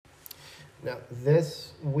Now,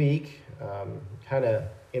 this week, kind of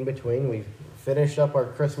in between, we finished up our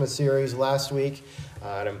Christmas series last week,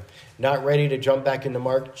 and I'm not ready to jump back into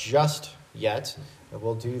Mark just yet.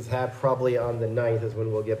 We'll do that probably on the 9th is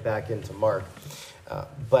when we'll get back into Mark.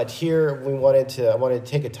 But here, I wanted to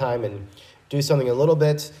take a time and do something a little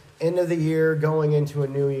bit end of the year, going into a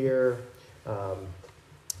new year.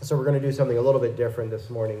 So we're going to do something a little bit different this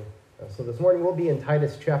morning. So this morning we'll be in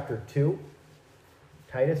Titus chapter 2.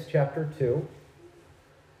 Titus chapter 2.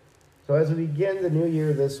 So as we begin the new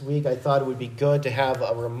year this week, I thought it would be good to have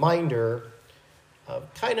a reminder of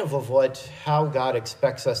how God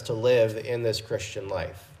expects us to live in this Christian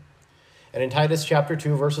life. And in Titus chapter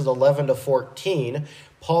 2, verses 11 to 14,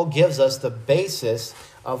 Paul gives us the basis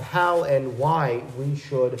of how and why we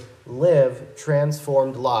should live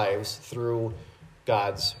transformed lives through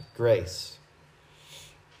God's grace.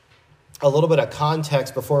 A little bit of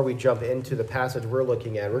context before we jump into the passage we're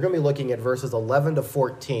looking at. We're going to be looking at verses 11 to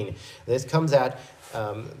 14. This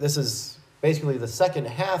is basically the second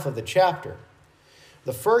half of the chapter.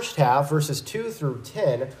 The first half, verses 2 through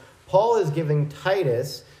 10, Paul is giving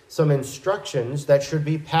Titus some instructions that should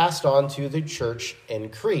be passed on to the church in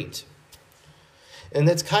Crete. And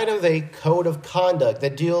it's kind of a code of conduct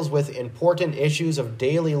that deals with important issues of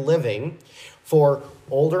daily living for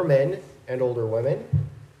older men and older women,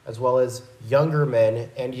 as well as younger men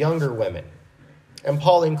and younger women. And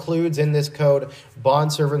Paul includes in this code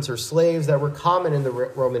bondservants or slaves that were common in the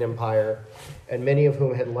Roman Empire, and many of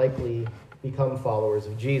whom had likely become followers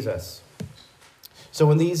of Jesus. So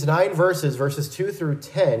in these 9 verses, verses 2 through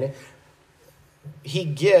 10, he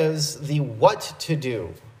gives the what to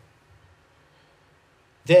do.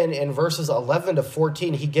 Then in verses 11 to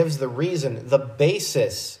 14, he gives the reason, the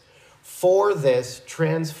basis for this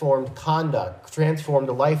transformed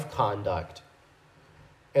life conduct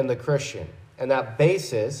in the Christian. And that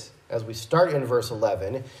basis, as we start in verse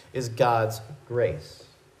 11, is God's grace.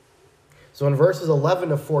 So in verses 11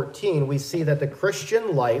 to 14, we see that the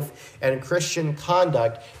Christian life and Christian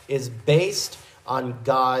conduct is based on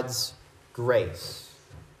God's grace.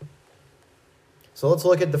 So let's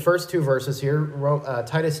look at the first 2 verses here,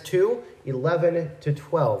 Titus 2, 11 to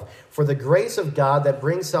 12. For the grace of God that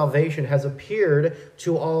brings salvation has appeared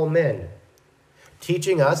to all men,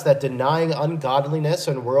 teaching us that denying ungodliness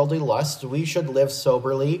and worldly lusts, we should live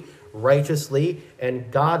soberly, righteously,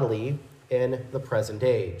 and godly in the present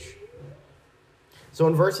age. So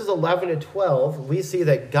in verses 11 to 12, we see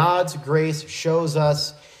that God's grace shows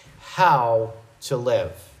us how to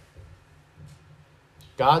live.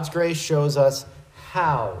 God's grace shows us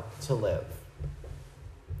how to live.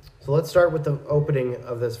 So let's start with the opening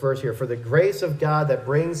of this verse here. For the grace of God that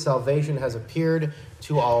brings salvation has appeared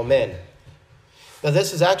to all men. Now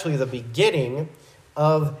this is actually the beginning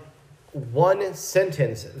of one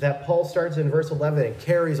sentence that Paul starts in verse 11 and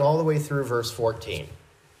carries all the way through verse 14.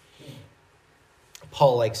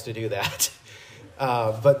 Paul likes to do that.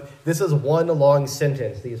 But this is one long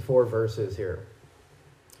sentence, these 4 verses here.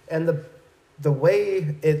 And the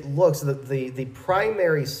way it looks, the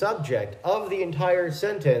primary subject of the entire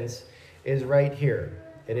sentence is right here.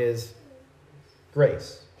 It is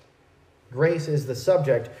grace. Grace is the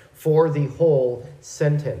subject for the whole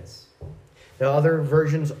sentence. Now, other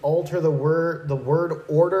versions alter the word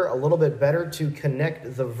order a little bit better to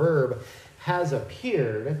connect the verb has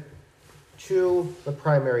appeared to the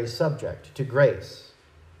primary subject, to grace.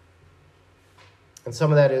 And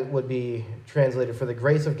some of that it would be translated, for the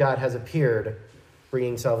grace of God has appeared,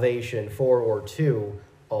 bringing salvation for or to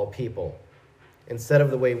all people. Instead of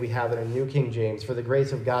the way we have it in New King James, for the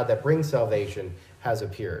grace of God that brings salvation has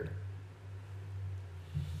appeared.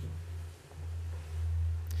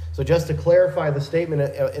 So just to clarify the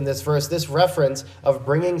statement in this verse, this reference of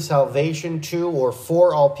bringing salvation to or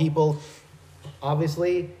for all people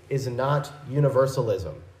obviously is not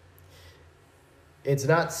universalism. It's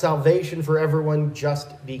not salvation for everyone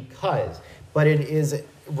just because, but it is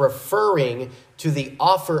referring to the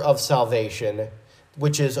offer of salvation,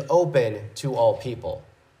 which is open to all people.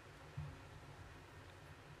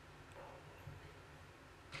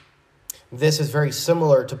 This is very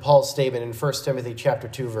similar to Paul's statement in 1 Timothy chapter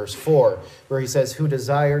 2, verse 4, where he says, who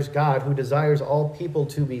desires all people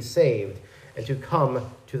to be saved and to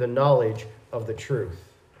come to the knowledge of the truth.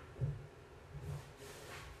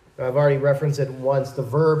 Now, I've already referenced it once. The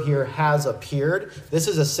verb here has appeared. This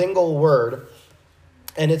is a single word,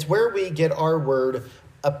 and it's where we get our word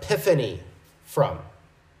epiphany from.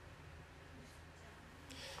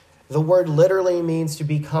 The word literally means to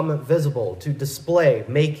become visible, to display,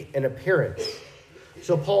 make an appearance.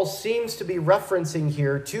 So Paul seems to be referencing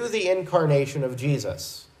here to the incarnation of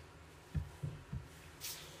Jesus.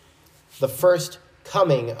 The first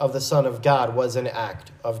coming of the Son of God was an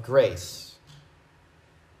act of grace.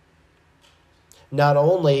 Not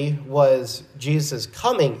only was Jesus'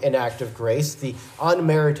 coming an act of grace, the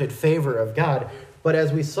unmerited favor of God, but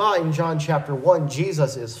as we saw in John chapter 1,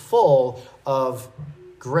 Jesus is full of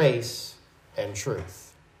grace and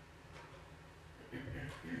truth.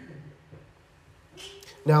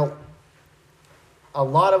 Now, a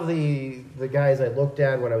lot of the guys I looked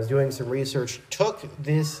at when I was doing some research took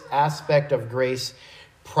this aspect of grace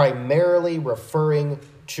primarily referring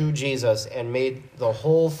to Jesus and made the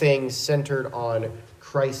whole thing centered on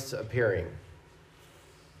Christ's appearing.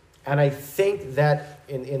 And I think that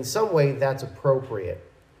in some way that's appropriate.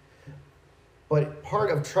 But part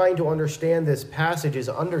of trying to understand this passage is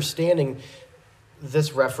understanding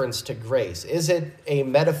this reference to grace. Is it a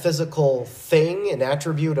metaphysical thing, an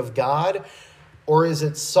attribute of God, or is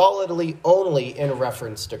it solidly only in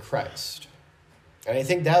reference to Christ? And I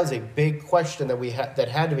think that was a big question that that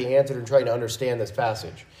had to be answered in trying to understand this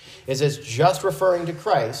passage. Is this just referring to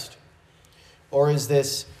Christ, or is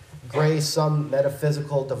this grace some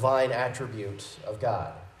metaphysical divine attribute of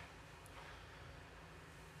God?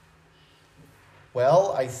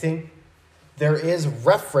 Well, I think there is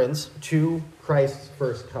reference to Christ's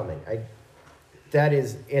first coming. That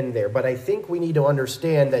is in there. But I think we need to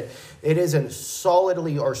understand that it isn't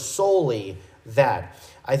solidly or solely that.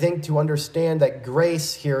 I think to understand that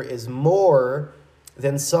grace here is more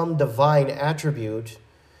than some divine attribute.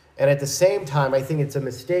 And at the same time, I think it's a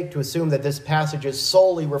mistake to assume that this passage is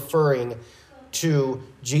solely referring to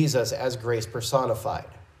Jesus as grace personified.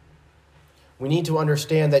 We need to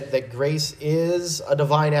understand that grace is a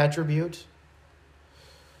divine attribute,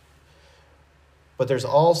 but there's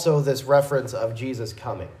also this reference of Jesus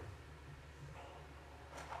coming.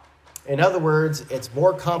 In other words, it's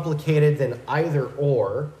more complicated than either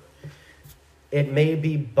or. It may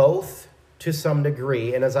be both to some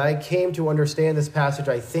degree. And as I came to understand this passage,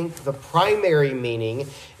 I think the primary meaning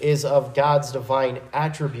is of God's divine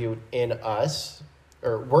attribute in us,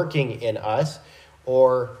 or working in us,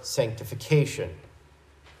 or sanctification.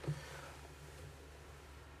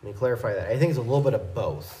 Let me clarify that. I think it's a little bit of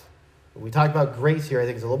both. When we talk about grace here, I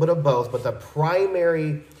think it's a little bit of both, but the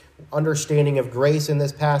primary understanding of grace in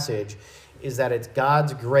this passage is that it's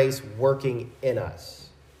God's grace working in us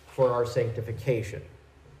for our sanctification.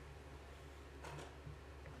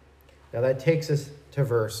 Now that takes us to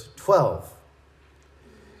verse 12.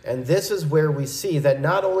 And this is where we see that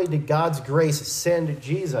not only did God's grace send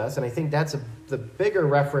Jesus, and I think that's the bigger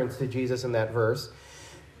reference to Jesus in that verse,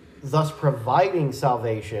 thus providing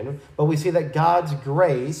salvation, but we see that God's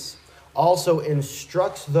grace also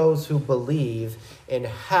instructs those who believe in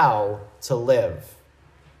how to live.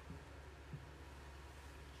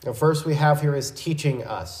 Now, first we have here is teaching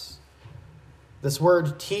us. This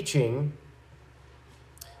word teaching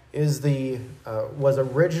was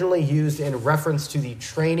originally used in reference to the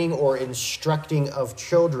training or instructing of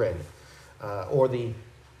children, and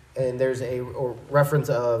there's a reference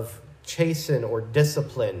of chasten or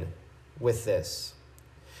discipline with this.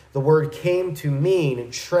 The word came to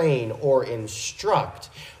mean train or instruct,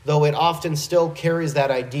 though it often still carries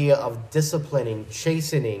that idea of disciplining,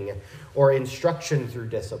 chastening, or instruction through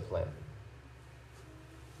discipline.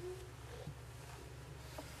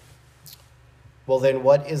 Well, then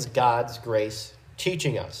what is God's grace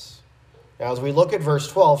teaching us? Now, as we look at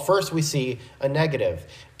verse 12, first we see a negative,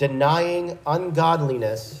 denying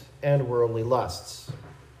ungodliness and worldly lusts.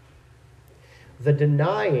 The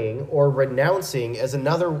denying or renouncing is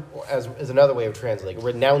another way of translating.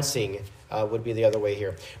 Renouncing would be the other way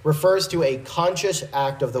here. Refers to a conscious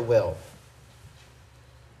act of the will.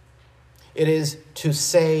 It is to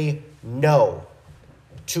say no,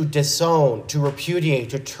 to disown, to repudiate,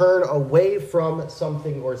 to turn away from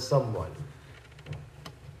something or someone.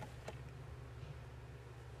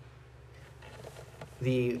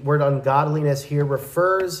 The word ungodliness here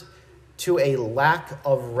refers to a lack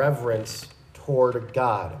of reverence toward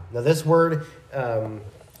God. Now, this word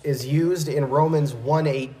is used in Romans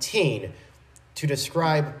 1:18 to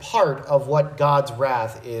describe part of what God's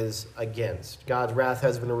wrath is against. God's wrath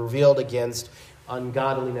has been revealed against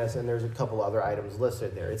ungodliness, and there's a couple other items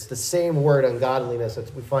listed there. It's the same word, ungodliness,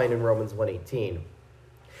 that we find in Romans 1:18.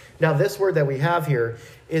 Now, this word that we have here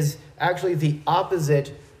is actually the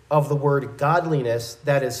opposite of the word godliness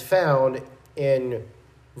that is found in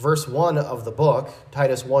verse 1 of the book,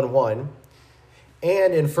 Titus 1:1,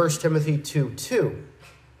 and in 1 Timothy 2:2.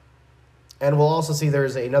 And we'll also see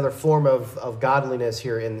there's another form of godliness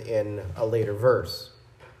here in a later verse.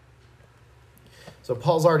 So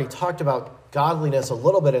Paul's already talked about godliness a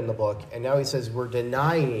little bit in the book, and now he says we're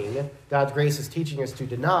denying, God's grace is teaching us to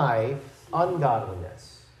deny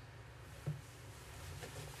ungodliness.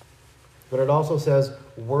 But it also says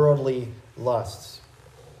worldly lusts.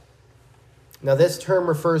 Now this term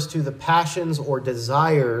refers to the passions or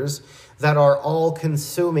desires that are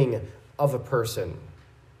all-consuming of a person.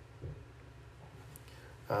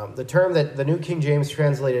 The term that the New King James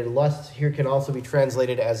translated lusts here can also be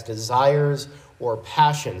translated as desires or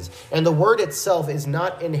passions. And the word itself is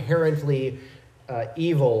not inherently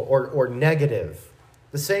evil or negative.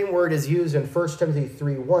 The same word is used in 1 Timothy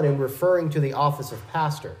 3:1 in referring to the office of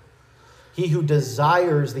pastor. He who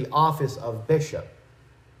desires the office of bishop.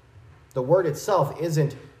 The word itself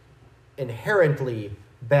isn't inherently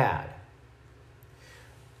bad.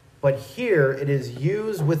 But here it is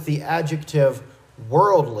used with the adjective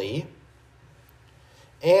worldly,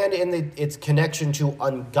 and in its connection to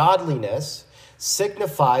ungodliness,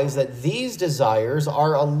 signifies that these desires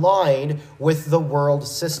are aligned with the world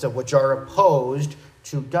system, which are opposed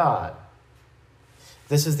to God.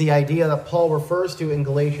 This is the idea that Paul refers to in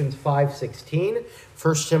Galatians 5:16,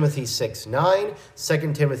 1 Timothy 6:9,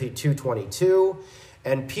 2 Timothy 2:22,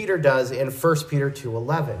 and Peter does in 1 Peter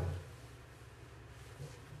 2:11.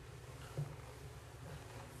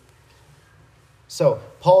 So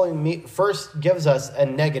Paul first gives us a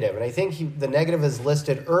negative, and I think the negative is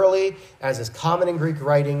listed early, as is common in Greek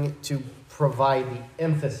writing, to provide the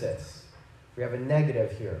emphasis. We have a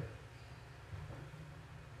negative here.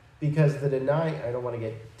 Because the denying, I don't want to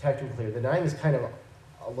get technical here, the denying is kind of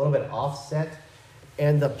a little bit offset,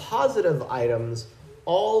 and the positive items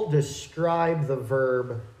all describe the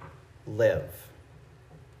verb live.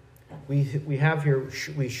 We have here,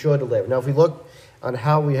 we should live. Now, if we look on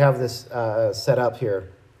how we have this set up here,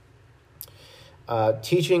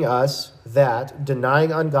 teaching us that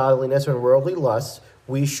denying ungodliness and worldly lusts,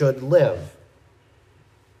 we should live.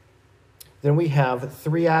 Then we have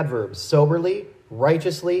three adverbs: soberly,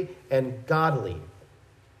 righteously, and godly.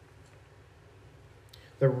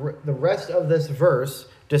 The rest of this verse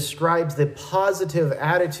describes the positive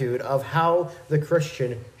attitude of how the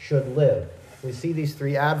Christian should live. We see these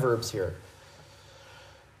three adverbs here.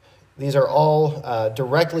 These are all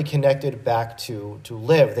directly connected back to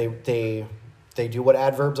live. They do what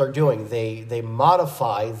adverbs are doing. They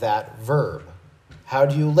modify that verb. How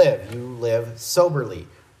do you live? You live soberly,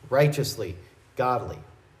 righteously, godly.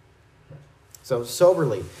 So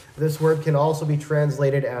soberly, this word can also be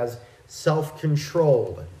translated as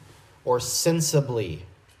self-controlled or sensibly.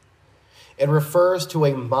 It refers to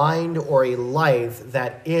a mind or a life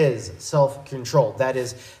that is self-controlled, that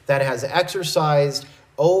has exercised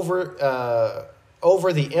over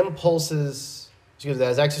the impulses, that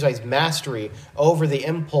has exercised mastery over the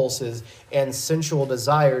impulses and sensual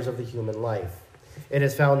desires of the human life. It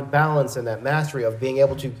has found balance in that mastery of being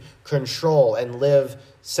able to control and live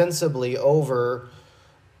sensibly over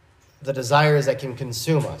the desires that can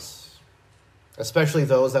consume us, especially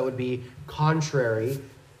those that would be contrary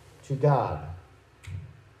to God.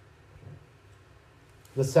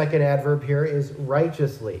 The second adverb here is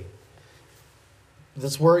righteously.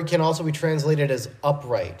 This word can also be translated as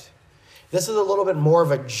upright. This is a little bit more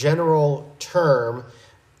of a general term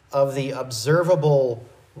of the observable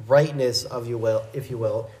rightness, if you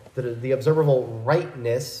will, the observable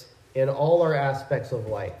rightness in all our aspects of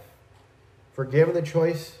life. For given the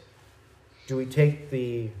choice, do we take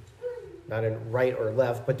not in right or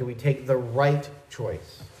left, but do we take the right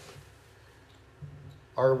choice?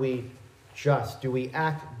 Are we just? Do we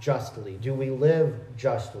act justly? Do we live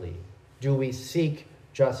justly? Do we seek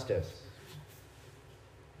justice?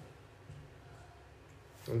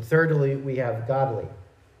 And thirdly, we have godly.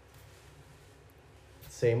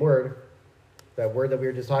 Same word. That word that we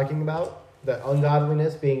were just talking about, that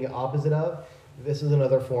ungodliness being opposite of, this is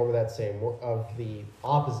another form of that same, of the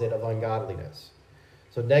opposite of ungodliness.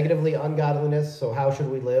 So negatively, ungodliness. So how should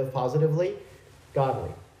we live? Positively,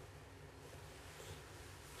 godly.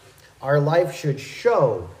 Our life should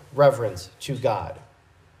show reverence to God,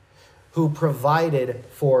 who provided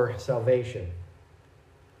for salvation.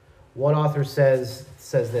 One author says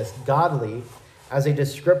this: godly, as a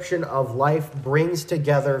description of life, brings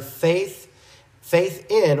together faith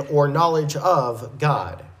in or knowledge of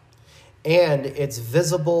God, and its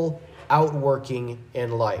visible outworking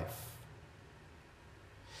in life.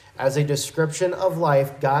 As a description of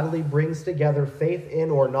life, godly brings together faith in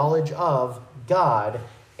or knowledge of God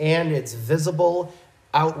and its visible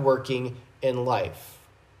outworking in life.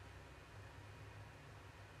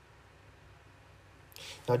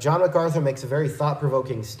 Now, John MacArthur makes a very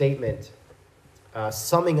thought-provoking statement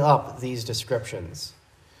summing up these descriptions.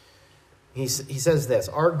 He says this: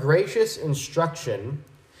 our gracious instruction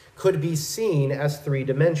could be seen as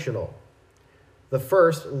three-dimensional. The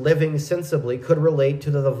first, living sensibly, could relate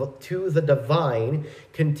to the divine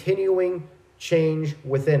continuing change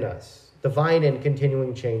within us. Divine and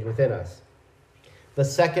continuing change within us. The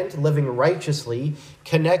second, living righteously,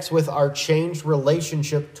 connects with our changed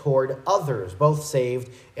relationship toward others, both saved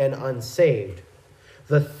and unsaved.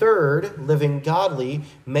 The third, living godly,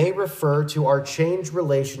 may refer to our changed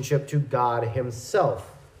relationship to God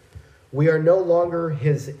himself. We are no longer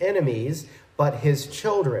his enemies, but his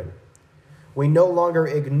children. We no longer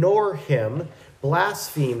ignore him,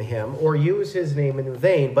 blaspheme him, or use his name in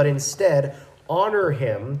vain, but instead honor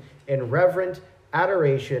him in reverent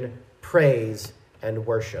adoration, praise, and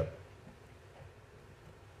worship.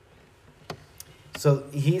 So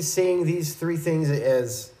he's seeing these three things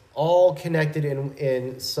as all connected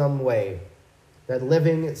in some way. That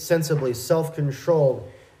living sensibly,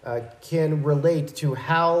 self-controlled, can relate to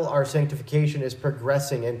how our sanctification is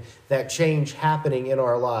progressing and that change happening in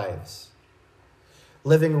our lives.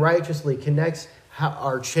 Living righteously connects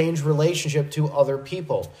our changed relationship to other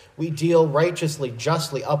people. We deal righteously,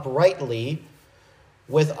 justly, uprightly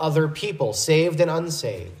with other people, saved and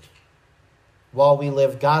unsaved. While we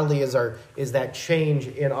live godly is that change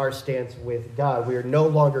in our stance with God. We are no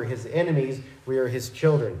longer his enemies, we are his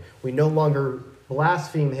children. We no longer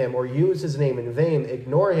blaspheme him or use his name in vain,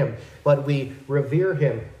 ignore him, but we revere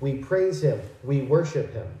him, we praise him, we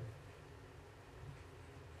worship him.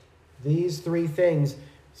 These three things,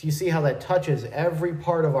 so you see how that touches every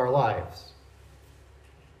part of our lives.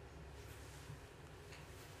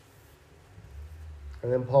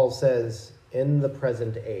 And then Paul says, in the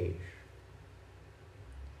present age.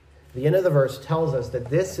 The end of the verse tells us that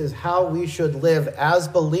this is how we should live as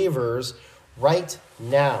believers right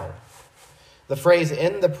now. The phrase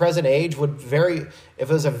in the present age would if it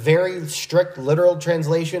was a very strict literal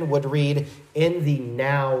translation, would read in the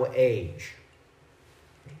now age.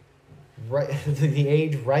 Right, the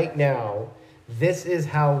age right now, this is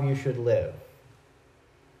how you should live.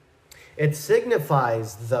 It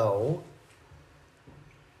signifies, though,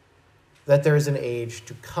 that there's an age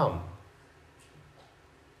to come.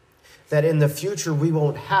 That in the future we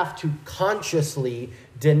won't have to consciously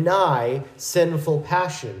deny sinful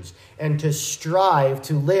passions and to strive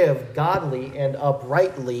to live godly and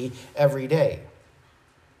uprightly every day.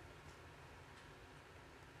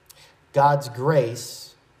 God's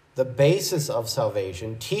grace, the basis of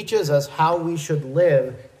salvation, teaches us how we should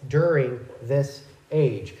live during this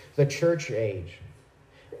age, the church age.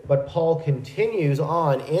 But Paul continues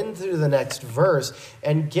on into the next verse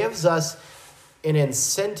and gives us an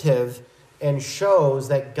incentive and shows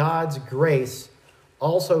that God's grace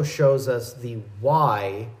also shows us the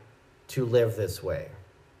why to live this way.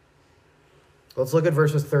 Let's look at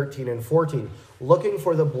verses 13 and 14. Looking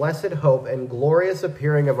for the blessed hope and glorious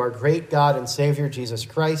appearing of our great God and Savior Jesus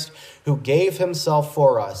Christ, who gave himself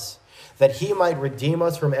for us, that he might redeem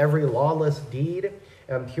us from every lawless deed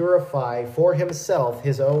and purify for himself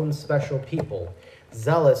his own special people,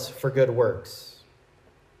 zealous for good works.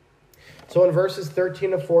 So in verses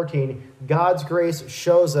 13 to 14, God's grace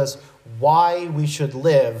shows us why we should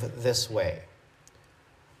live this way.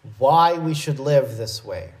 Why we should live this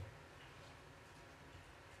way.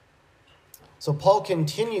 So Paul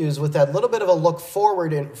continues with that little bit of a look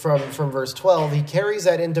forward from verse 12. He carries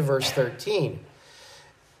that into verse 13.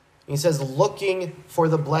 He says, looking for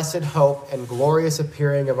the blessed hope and glorious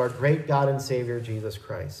appearing of our great God and Savior, Jesus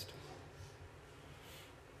Christ.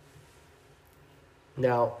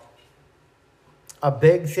 Now, a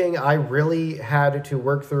big thing I really had to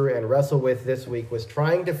work through and wrestle with this week was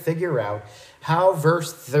trying to figure out how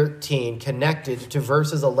verse 13 connected to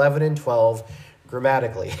verses 11 and 12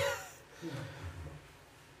 grammatically.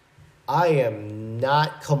 I am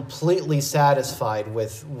not completely satisfied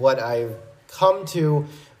with what I've come to,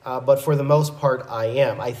 but for the most part, I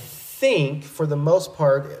am. I think, for the most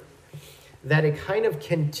part, that it kind of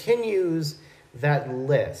continues that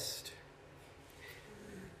list.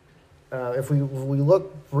 If we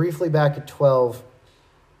look briefly back at 12,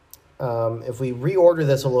 if we reorder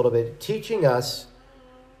this a little bit, teaching us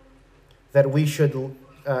that we should,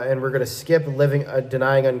 and we're going to skip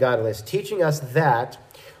denying ungodliness, teaching us that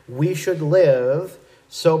we should live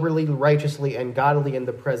soberly, righteously, and godly in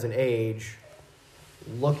the present age,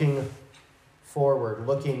 looking forward,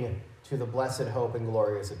 looking to the blessed hope and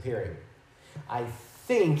glorious appearing. I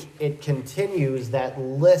think it continues that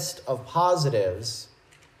list of positives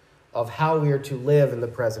of how we are to live in the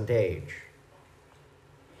present age.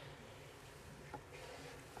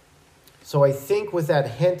 So I think with that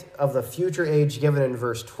hint of the future age given in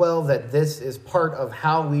verse 12, that this is part of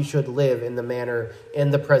how we should live in the manner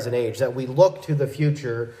in the present age, that we look to the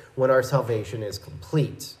future when our salvation is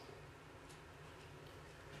complete.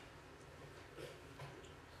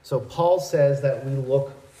 So Paul says that we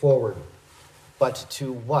look forward. But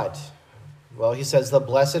to what? Well, he says the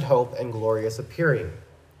blessed hope and glorious appearing.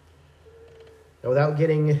 Now, without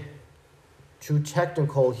getting too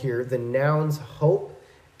technical here, the nouns hope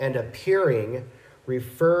and appearing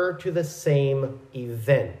refer to the same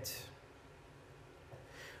event.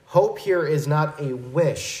 Hope here is not a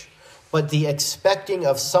wish, but the expecting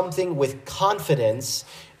of something with confidence,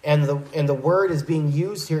 and the word is being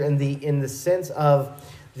used here in the sense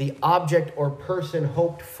of the object or person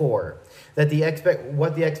hoped for, that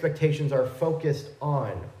what the expectations are focused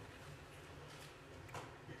on.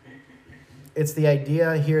 It's the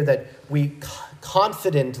idea here that we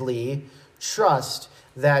confidently trust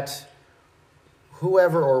that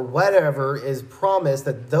whoever or whatever is promised,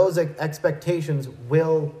 that those expectations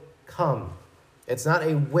will come. It's not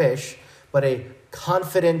a wish, but a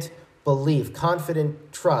confident belief,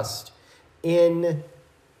 confident trust in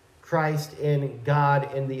Christ, in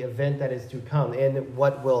God, in the event that is to come, in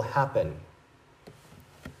what will happen.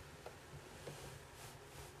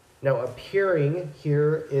 Now, appearing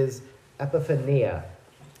here is epiphania.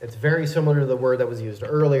 It's very similar to the word that was used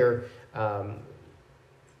earlier.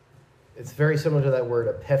 It's very similar to that word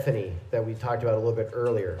epiphany that we talked about a little bit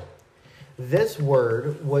earlier. This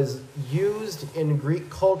word was used in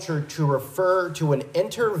Greek culture to refer to an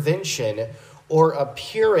intervention or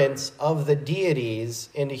appearance of the deities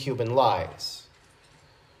into human lives.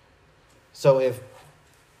 So if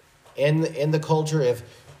in the culture, if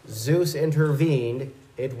Zeus intervened,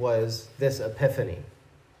 it was this epiphany.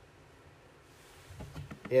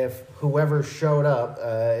 If whoever showed up,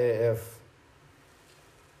 if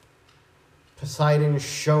Poseidon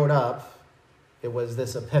showed up, it was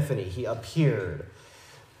this epiphany. He appeared.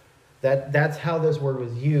 That's how this word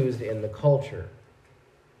was used in the culture.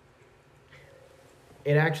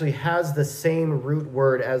 It actually has the same root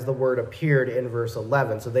word as the word appeared in verse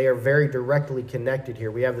 11. So they are very directly connected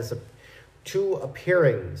here. We have this two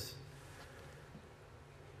appearings.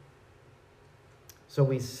 So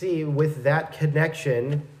we see with that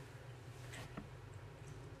connection,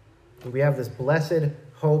 we have this blessed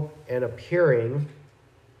hope and appearing.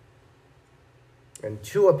 And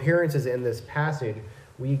two appearances in this passage,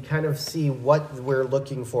 we kind of see what we're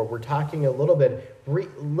looking for. We're talking a little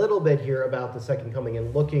bit here about the second coming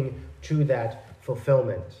and looking to that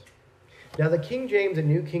fulfillment. Now, the King James and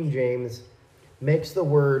New King James makes the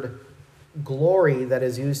word glory that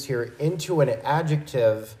is used here into an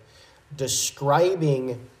adjective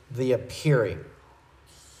describing the appearing.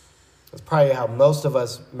 That's probably how most of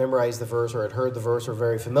us memorized the verse or had heard the verse or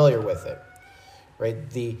very familiar with it. Right?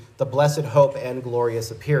 The blessed hope and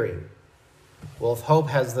glorious appearing. Well, if hope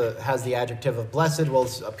has the adjective of blessed, well,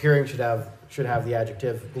 appearing should have the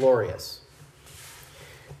adjective glorious.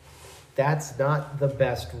 That's not the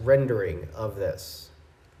best rendering of this.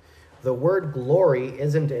 The word glory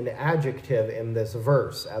isn't an adjective in this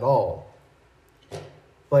verse at all,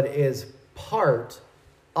 but is part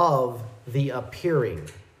of the appearing,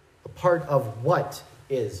 a part of what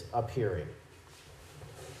is appearing.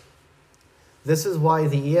 This is why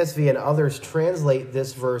the ESV and others translate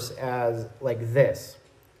this verse as like this: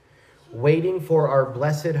 waiting for our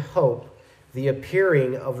blessed hope, the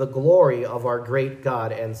appearing of the glory of our great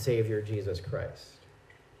God and Savior Jesus Christ.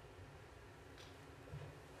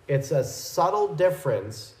 It's a subtle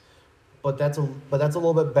difference, but that's a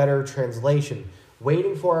little bit better translation.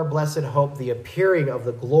 Waiting for our blessed hope, the appearing of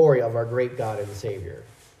the glory of our great God and Savior.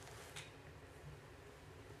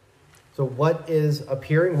 So what is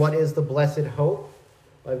appearing? What is the blessed hope?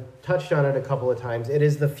 I've touched on it a couple of times. It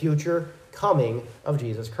is the future coming of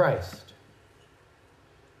Jesus Christ.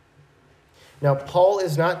 Now, Paul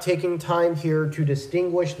is not taking time here to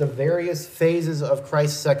distinguish the various phases of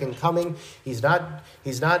Christ's second coming. He's not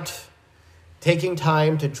taking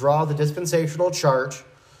time to draw the dispensational chart,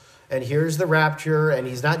 and here's the rapture, and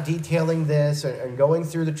he's not detailing this and going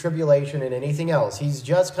through the tribulation and anything else. He's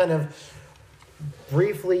just kind of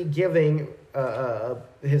briefly giving,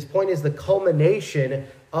 his point is the culmination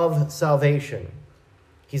of salvation.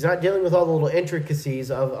 He's not dealing with all the little intricacies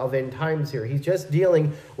of end times here. He's just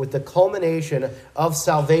dealing with the culmination of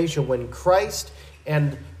salvation when Christ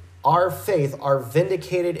and our faith are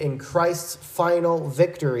vindicated in Christ's final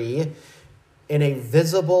victory in a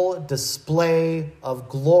visible display of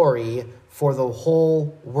glory for the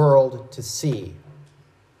whole world to see.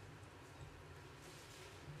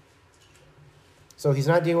 So he's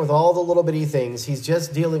not dealing with all the little bitty things. He's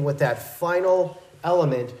just dealing with that final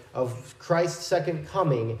element of Christ's second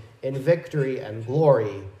coming in victory and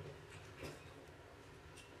glory.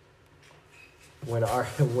 When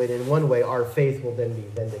in one way our faith will then be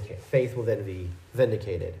vindicated. Faith will then be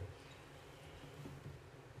vindicated.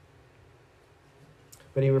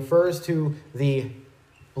 But he refers to the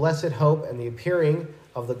blessed hope and the appearing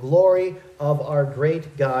of the glory of our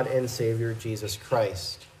great God and Savior, Jesus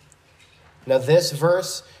Christ. Now, this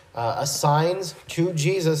verse assigns to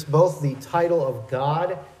Jesus both the title of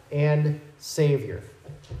God and Savior.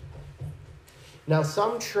 Now,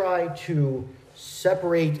 some try to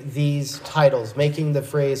separate these titles, making the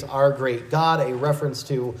phrase our great God a reference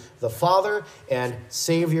to the Father and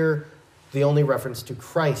Savior the only reference to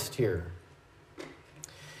Christ here.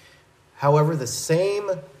 However, the same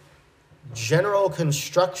general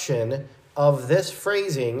construction of this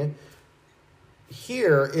phrasing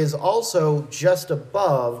here is also just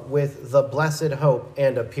above with the blessed hope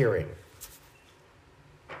and appearing.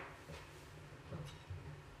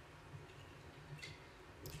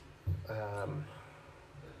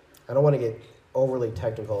 I don't want to get overly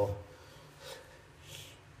technical.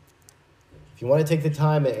 If you want to take the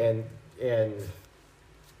time and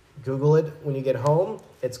Google it when you get home,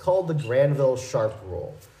 it's called the Granville-Sharp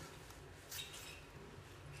rule.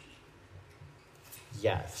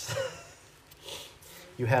 Yes.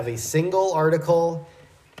 You have a single article,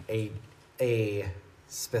 a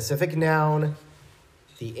specific noun,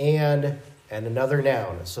 the and another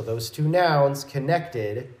noun. So those two nouns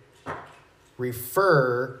connected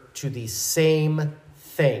refer to the same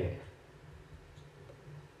thing.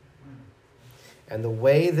 And the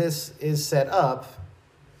way this is set up,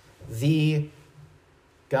 the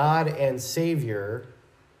God and Savior,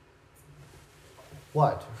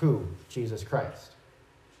 what? Who? Jesus Christ.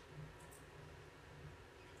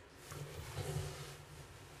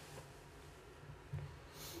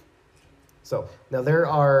 So now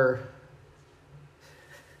I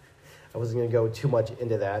wasn't going to go too much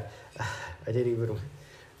into that.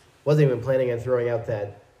 Wasn't even planning on throwing out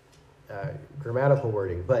that grammatical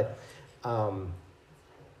wording, but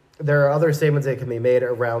there are other statements that can be made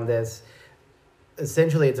around this.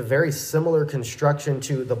 Essentially, it's a very similar construction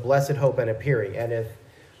to the blessed hope and appearing. And if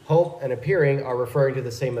hope and appearing are referring to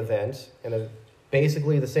the same event, and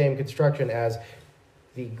basically the same construction as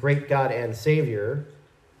the great God and Savior,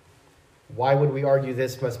 why would we argue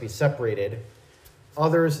this must be separated?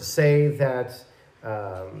 Others say that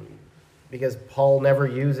because Paul never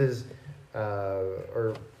uses,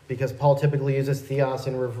 or because Paul typically uses theos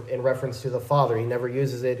in reference to the Father, he never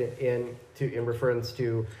uses it in reference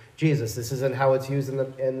to Jesus. This isn't how it's used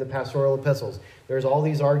in the pastoral epistles. There's all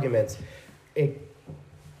these arguments.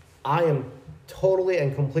 I am totally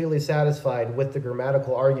and completely satisfied with the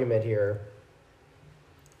grammatical argument here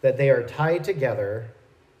that they are tied together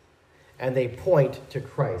and they point to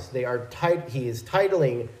Christ. He is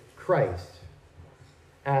titling Christ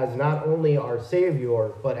as not only our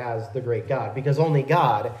Savior, but as the great God, because only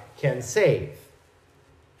God can save.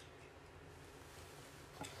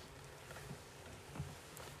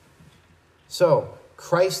 So,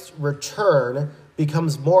 Christ's return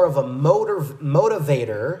becomes more of a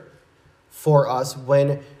motivator for us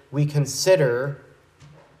when we consider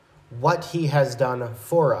what he has done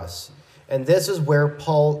for us. And this is what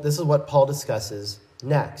Paul discusses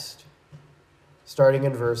next, starting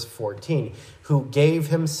in verse 14. Who gave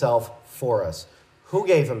himself for us. Who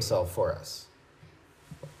gave himself for us?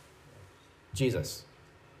 Jesus.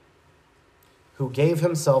 Who gave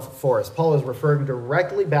himself for us. Paul is referring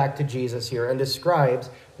directly back to Jesus here and describes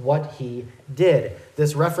what he did.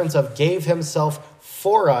 This reference of gave himself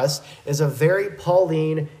for us is a very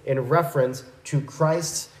Pauline in reference to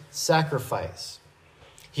Christ's sacrifice.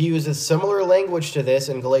 He uses similar language to this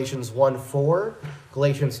in Galatians 1:4,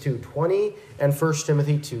 Galatians 2:20, and 1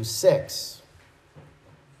 Timothy 2:6.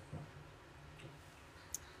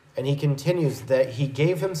 And he continues that he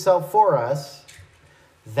gave himself for us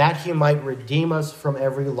that he might redeem us from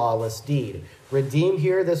every lawless deed. Redeem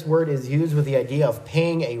here, this word is used with the idea of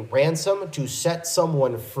paying a ransom to set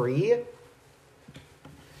someone free.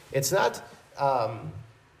 It's not...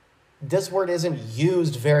 This word isn't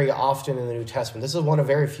used very often in the New Testament. This is one of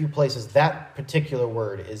very few places that particular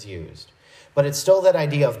word is used. But it's still that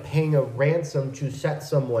idea of paying a ransom to set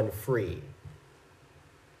someone free.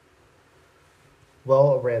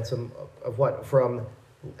 Well, a ransom of what? From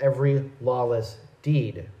every lawless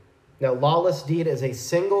deed. Now, lawless deed is a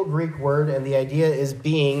single Greek word, and the idea is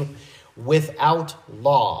being without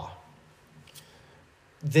law.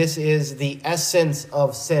 This is the essence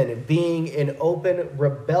of sin, being in open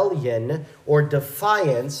rebellion or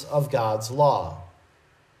defiance of God's law.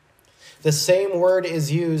 The same word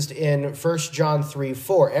is used in 1 John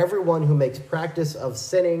 3:4. Everyone who makes practice of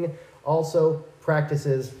sinning also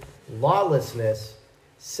practices lawlessness.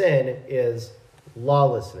 Sin is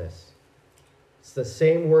lawlessness. It's the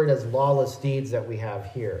same word as lawless deeds that we have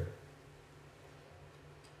here.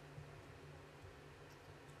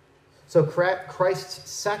 So Christ's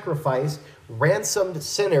sacrifice ransomed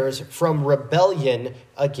sinners from rebellion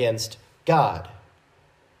against God.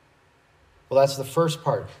 Well, that's the first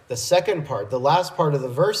part. The second part, the last part of the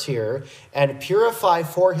verse here, and purify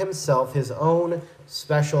for himself his own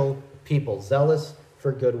special people, zealous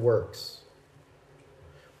for good works.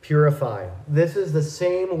 Purify. This is the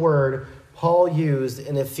same word Paul used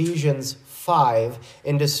in Ephesians 5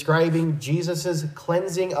 in describing Jesus'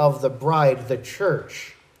 cleansing of the bride, the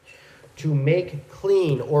church, to make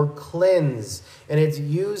clean or cleanse. And it's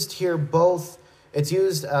used here both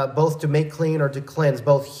to make clean or to cleanse,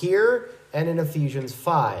 both here and in Ephesians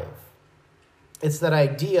 5. It's that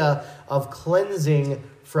idea of cleansing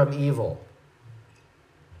from evil.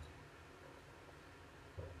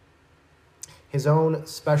 His own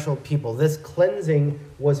special people. This cleansing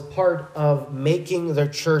was part of making the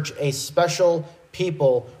church a special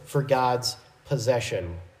people for God's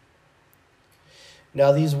possession.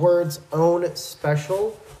 Now, these words, own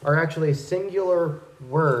special, are actually a singular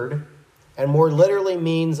word and more literally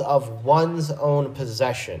means of one's own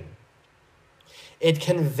possession. It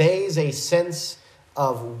conveys a sense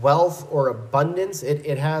of wealth or abundance.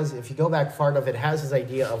 It has, if you go back far enough, it has this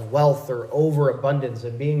idea of wealth or overabundance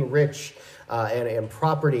and being rich and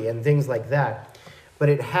property and things like that. But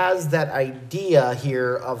it has that idea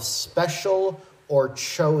here of special or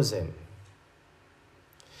chosen.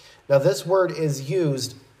 Now, this word is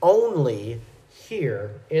used only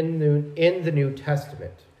here in the New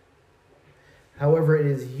Testament. However, it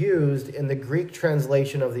is used in the Greek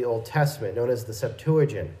translation of the Old Testament, known as the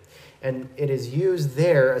Septuagint. And it is used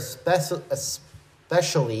there especially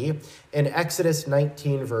in Exodus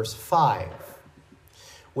 19, verse 5.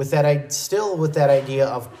 With that idea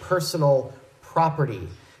of personal property,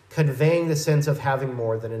 conveying the sense of having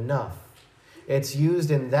more than enough. It's used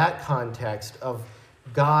in that context of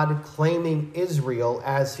God claiming Israel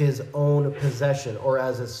as his own possession or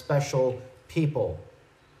as a special people.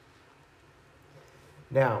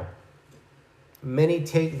 Now, many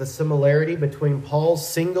take the similarity between Paul's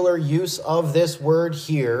singular use of this word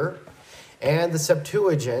here and the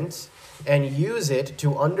Septuagint and use it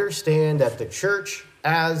to understand that the church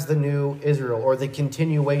as the new Israel, or the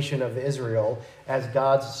continuation of Israel as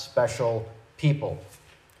God's special people.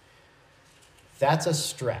 That's a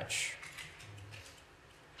stretch.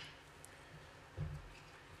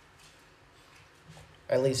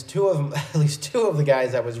 At least two of the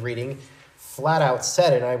guys I was reading flat out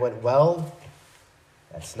said it, and I went, well,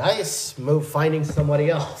 that's nice. Move finding somebody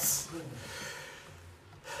else.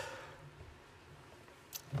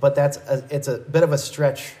 But it's a bit of a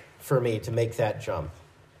stretch for me to make that jump.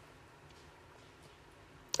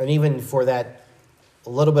 And even for that a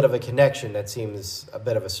little bit of a connection, that seems a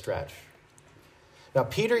bit of a stretch. Now,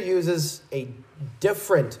 Peter uses a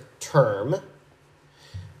different term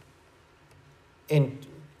in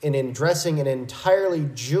addressing an entirely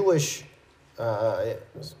Jewish.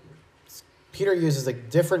 Peter uses a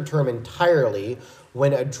different term entirely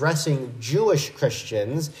when addressing Jewish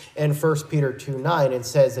Christians in 1 Peter 2:9, and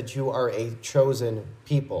says that you are a chosen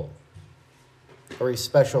people or a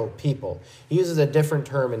special people. He uses a different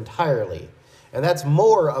term entirely. And that's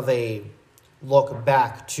more of a look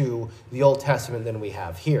back to the Old Testament than we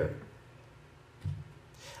have here.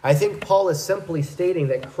 I think Paul is simply stating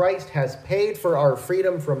that Christ has paid for our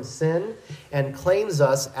freedom from sin and claims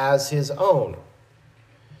us as his own.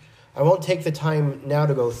 I won't take the time now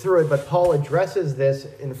to go through it, but Paul addresses this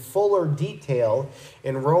in fuller detail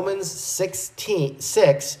in Romans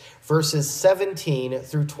 6, verses 17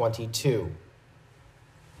 through 22.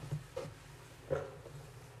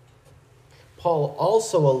 Paul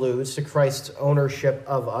also alludes to Christ's ownership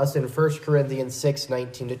of us in 1 Corinthians 6,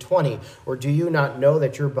 19 to 20. Or do you not know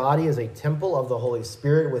that your body is a temple of the Holy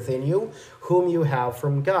Spirit within you, whom you have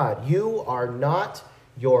from God? You are not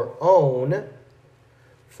your own,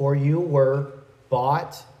 for you were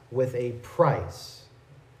bought with a price.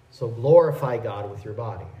 So glorify God with your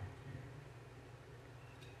body.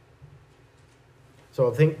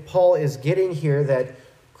 So I think Paul is getting here that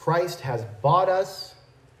Christ has bought us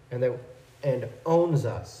and owns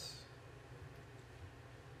us.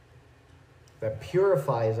 That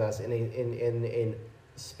purifies us in a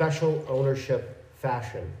special ownership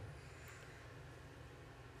fashion.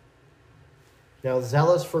 Now,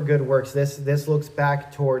 zealous for good works, this looks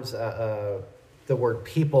back towards the word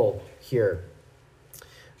people here.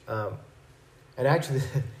 And actually,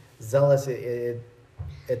 zealous,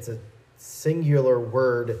 it's a singular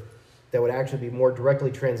word that would actually be more directly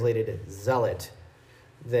translated zealot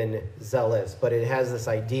than zealous. But it has this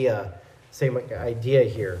idea, same idea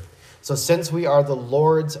here. So since we are the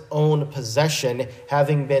Lord's own possession,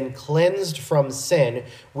 having been cleansed from sin,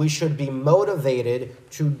 we should be motivated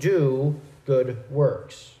to do good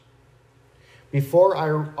works. Before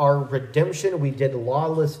our redemption, we did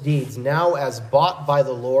lawless deeds. Now, as bought by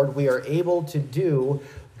the Lord, we are able to do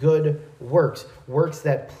good works, works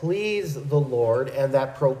that please the Lord and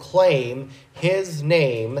that proclaim his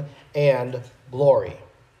name and glory.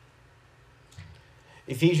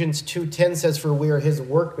 Ephesians 2:10 says, "For we are his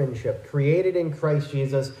workmanship, created in Christ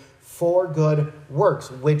Jesus for good works,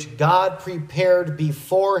 which God prepared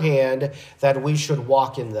beforehand that we should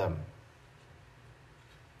walk in them."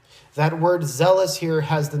 That word zealous here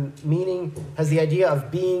has the idea of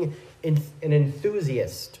being an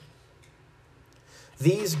enthusiast.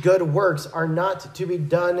 These good works are not to be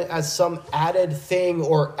done as some added thing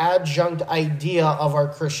or adjunct idea of our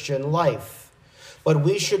Christian life, but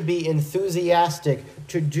we should be enthusiastic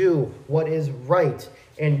to do what is right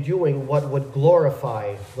and doing what would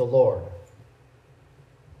glorify the Lord.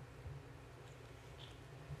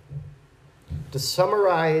 To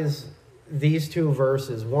summarize these two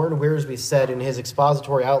verses, Warren Wiersbe said in his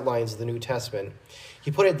expository outlines of the New Testament, he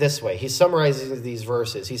put it this way. He summarizes these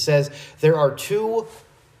verses. He says, there are two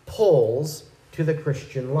poles to the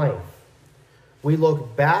Christian life. We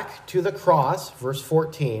look back to the cross, verse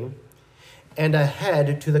 14, and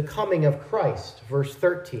ahead to the coming of Christ, verse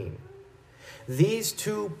 13. These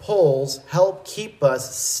two poles help keep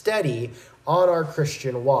us steady on our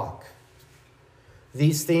Christian walk.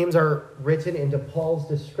 These themes are written into Paul's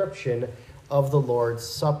description of the Lord's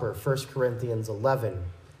Supper, 1 Corinthians 11,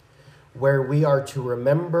 where we are to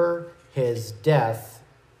remember his death,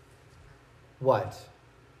 what?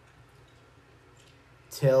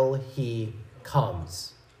 Till he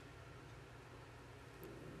comes.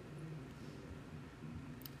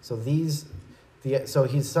 So he's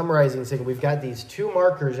summarizing, saying we've got these two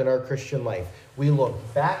markers in our Christian life. We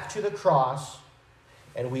look back to the cross,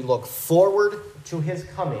 and we look forward to his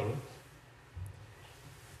coming.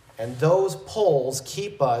 And those poles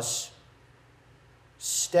keep us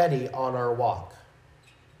steady on our walk.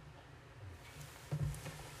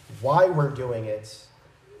 Why we're doing it,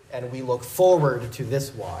 and we look forward to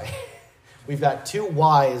this why. We've got two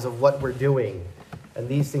whys of what we're doing, and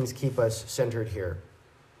these things keep us centered here.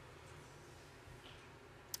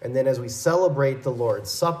 And then as we celebrate the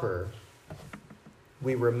Lord's Supper,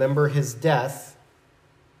 we remember his death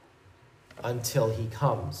until he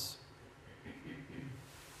comes.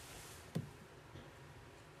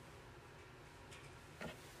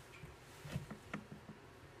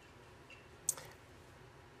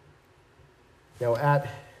 Now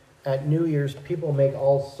at New Year's, people make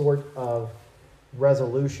all sorts of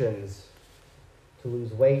resolutions to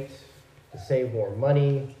lose weight, to save more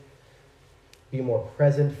money, be more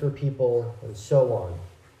present for people, and so on.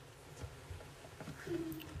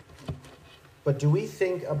 But do we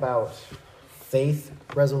think about faith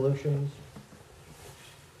resolutions?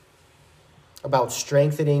 About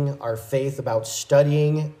strengthening our faith, about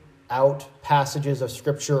studying out passages of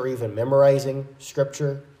Scripture or even memorizing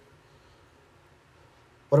Scripture?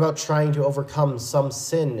 What about trying to overcome some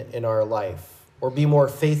sin in our life or be more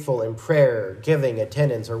faithful in prayer, giving,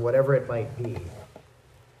 attendance, or whatever it might be?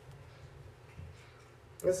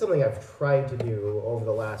 It's something I've tried to do over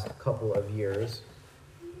the last couple of years.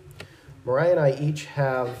 Mariah and I each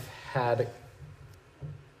had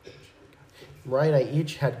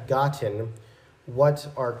gotten what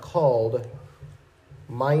are called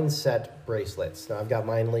mindset bracelets. Now, I've got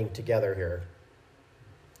mine linked together here.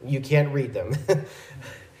 You can't read them.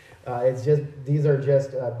 These are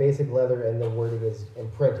just basic leather, and the wording is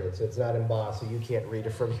imprinted, so it's not embossed, so you can't read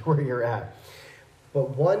it from where you're at.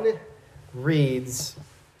 But one reads,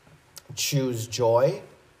 "Choose joy."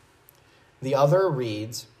 The other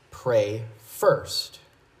reads, "Pray first."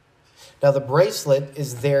 Now, the bracelet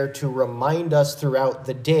is there to remind us throughout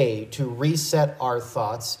the day to reset our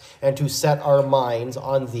thoughts and to set our minds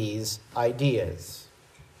on these ideas.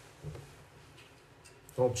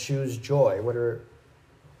 Well, choose joy.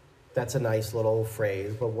 That's a nice little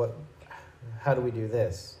phrase, but how do we do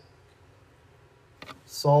this?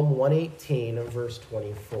 Psalm 118, verse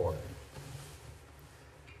 24.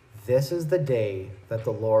 This is the day that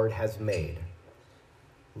the Lord has made.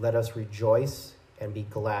 Let us rejoice and be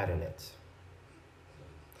glad in it.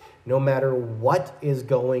 No matter what is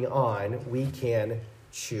going on, we can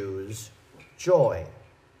choose joy.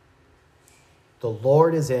 The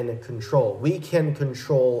Lord is in control. We can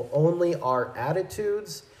control only our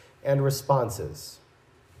attitudes and responses.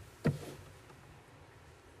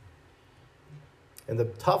 And the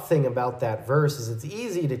tough thing about that verse is it's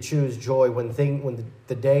easy to choose joy when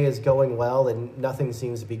the day is going well and nothing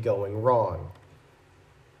seems to be going wrong.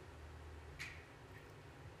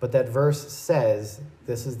 But that verse says,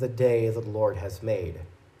 this is the day that the Lord has made.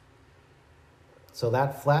 So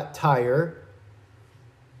that flat tire,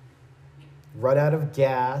 run out of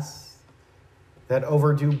gas, that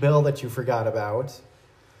overdue bill that you forgot about,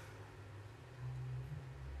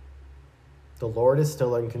 the Lord is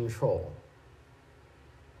still in control.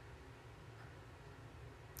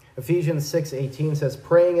 Ephesians 6:18 says,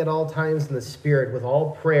 praying at all times in the Spirit with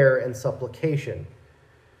all prayer and supplication.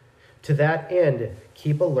 To that end,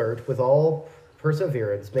 keep alert with all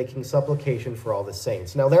perseverance, making supplication for all the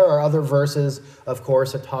saints. Now, there are other verses, of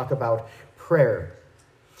course, that talk about prayer.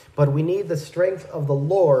 But we need the strength of the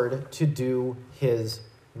Lord to do his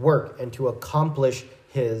work and to accomplish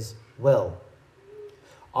his will.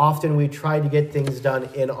 Often we try to get things done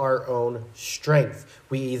in our own strength.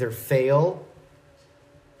 We either fail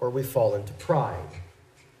or we fall into pride.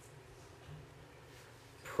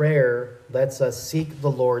 Prayer lets us seek the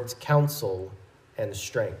Lord's counsel and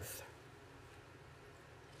strength.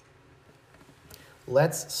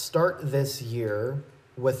 Let's start this year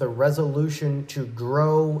with a resolution to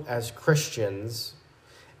grow as Christians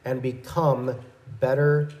and become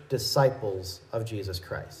better disciples of Jesus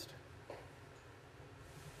Christ.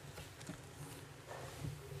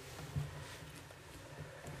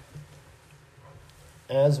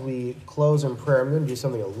 As we close in prayer, I'm going to do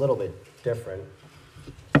something a little bit different.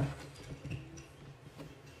 I'm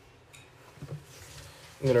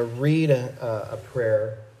going to read a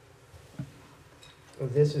prayer.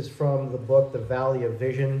 This is from the book, The Valley of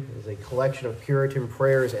Vision. It's a collection of Puritan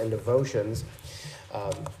prayers and devotions.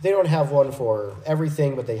 They don't have one for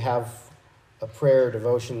everything, but they have a prayer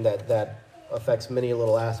devotion that affects many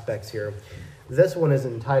little aspects here. This one is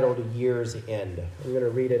entitled Year's End. I'm going to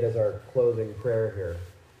read it as our closing prayer here.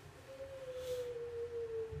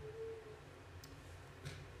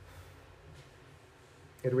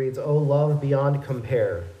 It reads, O love beyond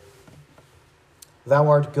compare, thou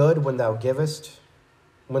art good when thou givest,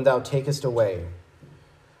 when thou takest away,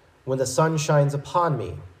 when the sun shines upon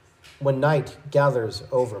me, when night gathers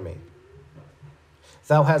over me.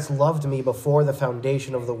 Thou hast loved me before the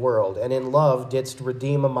foundation of the world, and in love didst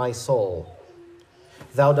redeem my soul.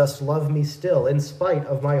 Thou dost love me still, in spite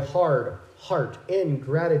of my hard heart,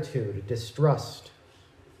 ingratitude, distrust.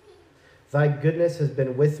 Thy goodness has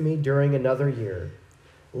been with me during another year,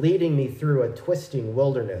 leading me through a twisting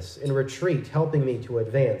wilderness, in retreat, helping me to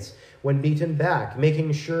advance, when beaten back,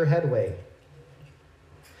 making sure headway.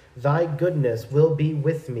 Thy goodness will be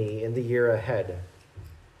with me in the year ahead.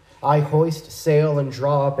 I hoist sail and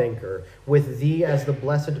draw up anchor, with thee as the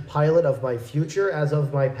blessed pilot of my future as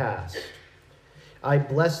of my past. I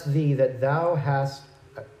bless thee that thou hast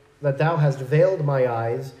veiled my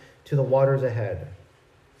eyes to the waters ahead.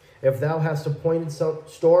 If thou hast appointed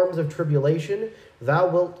storms of tribulation,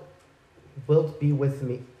 thou wilt be with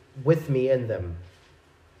me in them.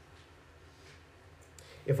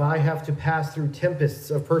 If I have to pass through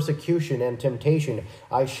tempests of persecution and temptation,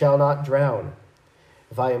 I shall not drown.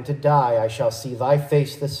 If I am to die, I shall see thy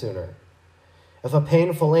face the sooner. If a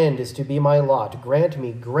painful end is to be my lot, grant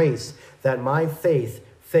me grace that my faith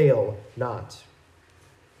fail not.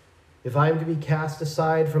 If I am to be cast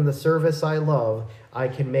aside from the service I love, I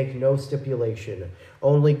can make no stipulation.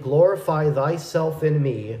 Only glorify thyself in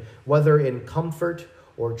me, whether in comfort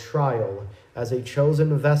or trial, as a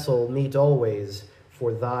chosen vessel meet always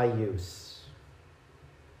for thy use.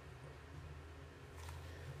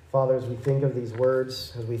 Father, as we think of these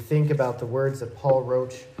words, as we think about the words that Paul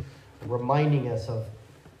wrote, reminding us of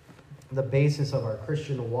the basis of our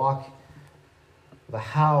Christian walk, the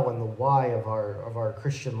how and the why of our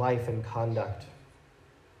Christian life and conduct.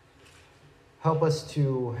 Help us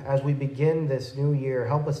to, as we begin this new year,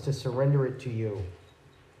 help us to surrender it to you.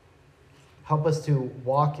 Help us to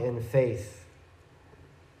walk in faith.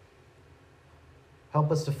 Help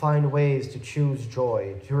us to find ways to choose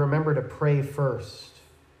joy, to remember to pray first,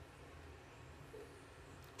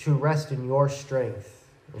 to rest in your strength,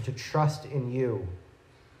 and to trust in you,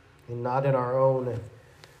 and not in our own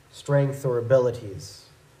strength or abilities.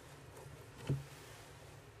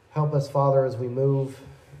 Help us, Father, as we move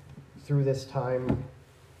through this time.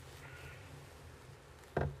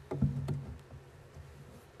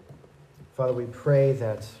 Father, we pray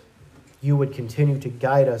that you would continue to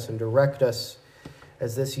guide us and direct us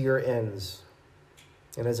as this year ends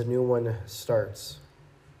and as a new one starts.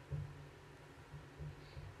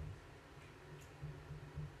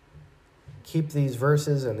 keep these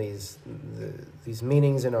verses and these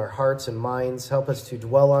meanings in our hearts and minds. Help us to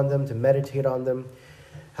dwell on them, to meditate on them.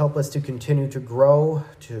 Help us to continue to grow,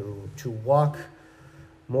 to walk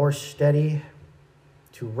more steady,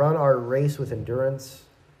 to run our race with endurance.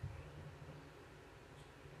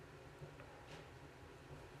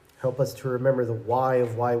 Help us to remember the why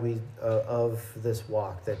of this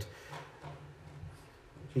walk, that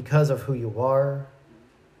because of who you are,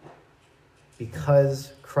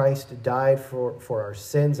 because Christ died for our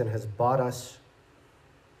sins and has bought us,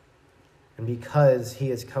 and because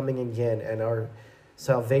he is coming again and our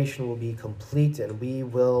salvation will be complete and we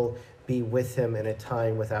will be with him in a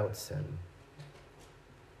time without sin.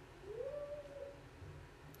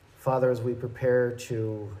 Father, as we prepare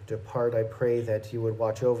to depart, I pray that you would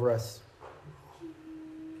watch over us.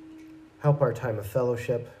 Help our time of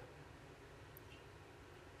fellowship.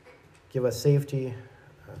 Give us safety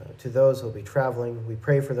to those who will be traveling. We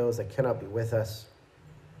pray for those that cannot be with us,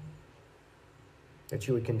 that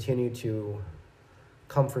you would continue to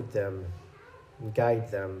comfort them and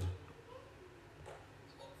guide them.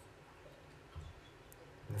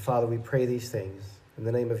 And Father, we pray these things in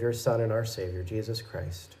the name of your Son and our Savior, Jesus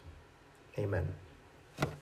Christ. Amen.